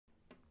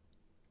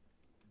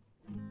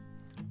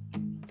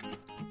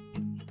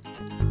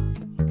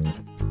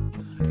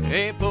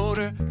Hey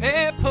porter,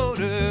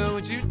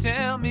 would you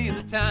tell me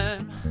the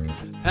time?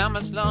 How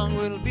much longer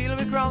will it be till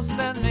we cross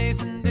that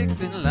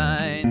Mason-Dixon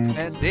line?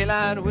 At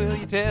daylight, will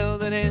you tell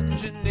that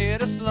engineer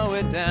to slow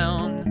it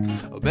down?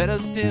 Or better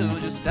still,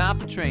 just stop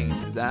the train,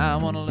 'cause I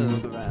wanna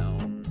look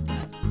around.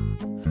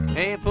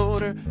 Hey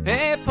porter,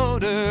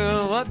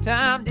 what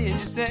time did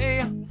you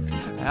say?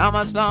 How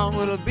much longer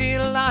will it be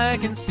till I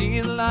can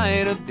see the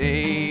light of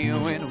day?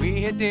 When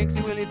we hit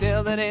Dixie, will you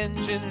tell that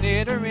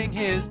engineer to ring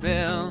his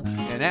bell?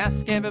 And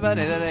ask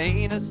everybody that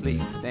ain't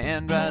asleep,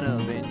 stand right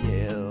up and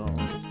yell.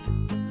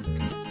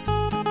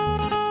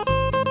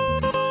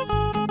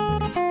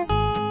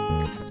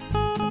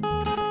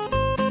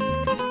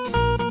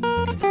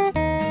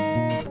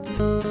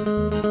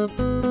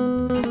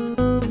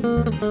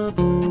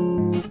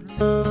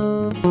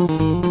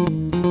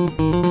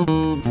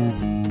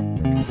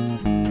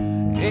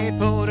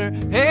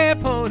 Hey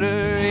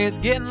porter, it's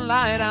getting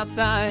light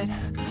outside.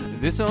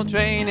 This old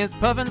train is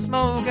puffing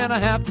smoke and I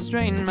have to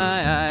strain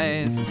my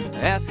eyes.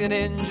 Ask an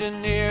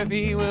engineer if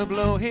he will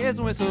blow his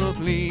whistle,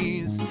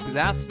 please, 'cause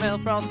I smell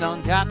frost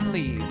on cotton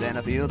leaves and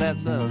I feel that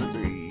southern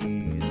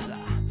breeze.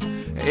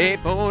 Hey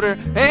porter,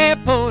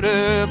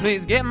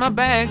 please get my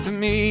bags for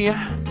me.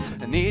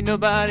 I need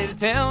nobody to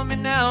tell me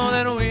now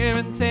that we're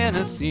in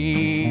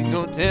Tennessee.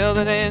 Go tell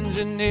that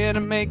engineer to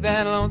make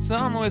that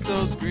lonesome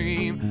whistle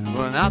scream.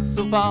 We're not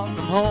so far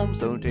from home,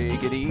 so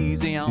take it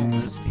easy on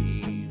the steam.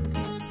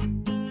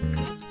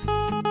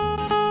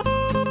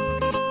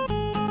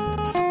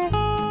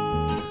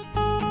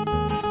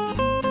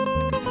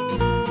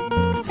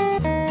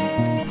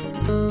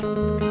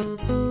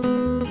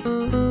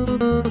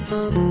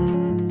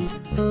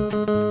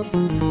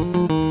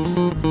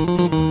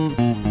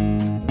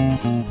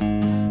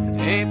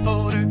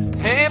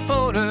 Hey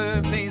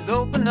porter, please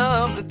open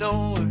up the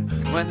door.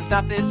 When they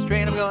stop this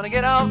train, I'm gonna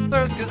get off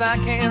first, 'cause I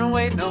can't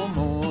wait no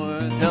more.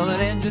 Tell that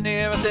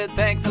engineer I said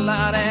thanks a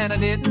lot and I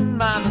didn't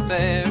mind the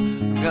fare.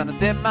 I'm gonna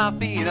set my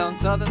feet on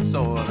southern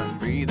soil and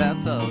breathe that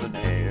southern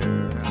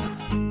air.